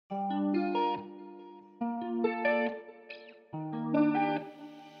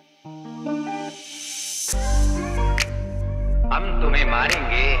हम तुम्हें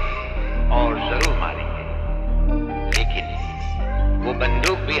मारेंगे और जरूर मारेंगे, लेकिन वो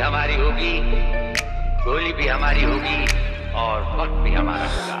बंदूक भी हमारी होगी, गोली भी हमारी होगी और वक्त भी हमारा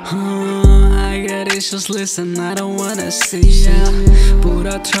होगा। I got issues, listen, I don't wanna see ya.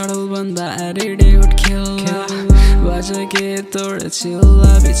 पूरा throttle बंदा attitude killer. बजा के तोड़े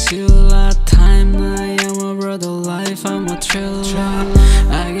चिल्ला भी चिल्ला. Time नहीं, I'm a brother, life I'm a thriller.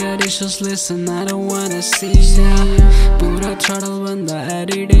 I got issues, listen, I don't wanna see ya. पूरा throttle बंदा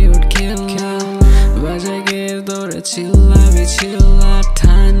attitude killer. बजा के तोड़े चिल्ला भी चिल्ला.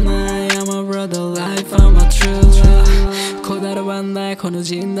 Time नहीं, I'm a brother, life I'm a thriller. খোদার বান্দা এখনো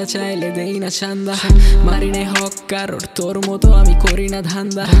জিন্দা, চাইলে দেই না চান্দা, মারি নে হক কারোর, তোর মতো আমি করি না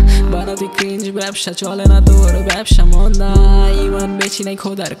ধান্দা। বানাতি ক্রিঞ্জ ব্যবসা চলে না, তোর ব্যবসা মন্দা। ইমান বেছি নাই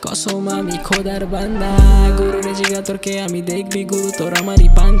খোদার কসম, আমি খোদার বান্দা। গুরুরে জিগা তোরকে আমি দেখবি গুরু, তোর আমারই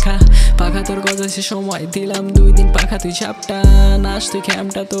পাংখা। পাখা তোর গজাইছে সময় দিলাম 2 দিন, পাখা তুই চাপটা। নাচ তুই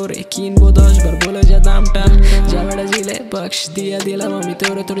ক্যাম্পটা, তোরে কিনবো 10 বার, বলে যা দামটা। জামাটা জিলে বক্স দিয়া দিলাম আমি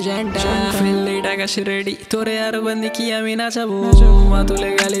তোরে, তোর জ্যানটা ফেললেই টাকা সে রেডি, তোরে আর বন্দি কি আমি নাচাবো। মা তুলে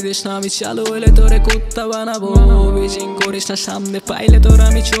গালি দিস না, আমি চালু হইলে তোরে কুত্তা বানাবো। বিজিং করিস না, সামনে পাইলে তোর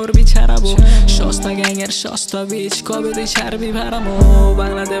আমি চর্বি ছাড়াবো। সস্তা গ্যাংয়ের সস্তা বীজ, কবে তুই ছাড়বি ভাড়াবো।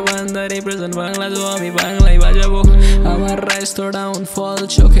 বাংলাতে বান্দা রিপ্রেজেন্ট বাংলা, তো আমি বাংলাই বাজাবো। আমার রাইস তো ডাউন ফল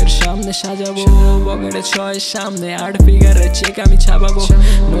চোখের সামনে সাজাবো। পকেটে 6 সামনে 8 ফিগারের চেক আমি ছাপাবো।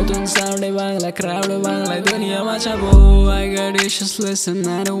 নতুন সাউন্ডে বাংলা, ক্রাউডে বাংলায় দুনিয়া মাচাবো। I got issues, listen,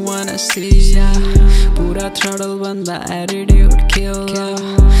 I don't wanna see ya. पूरा throttle बंदा attitude killer.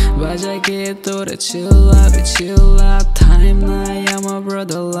 बजा के तोरे चिल्ला भी चिल्ला. Time नहीं, I'm a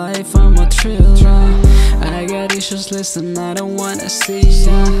brother, life I'm a thriller. I got issues, listen, I don't wanna see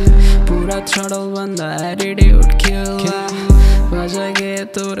ya. पूरा throttle बंदा attitude killer. बजा के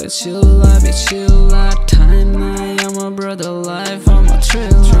तोरे चिल्ला भी चिल्ला. Time नहीं, I'm a brother, life I'm a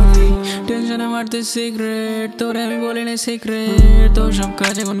thriller. টেনশনে মারতে সিগারেট, তোরে আমি বলি না সিক্রেট। তোর সব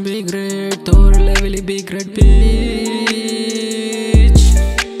কাজ এখন বিগ রেট, তোর লেভেলই big rate beach.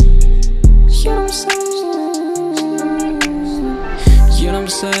 You know what I'm saying? You know what I'm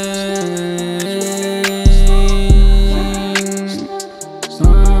saying?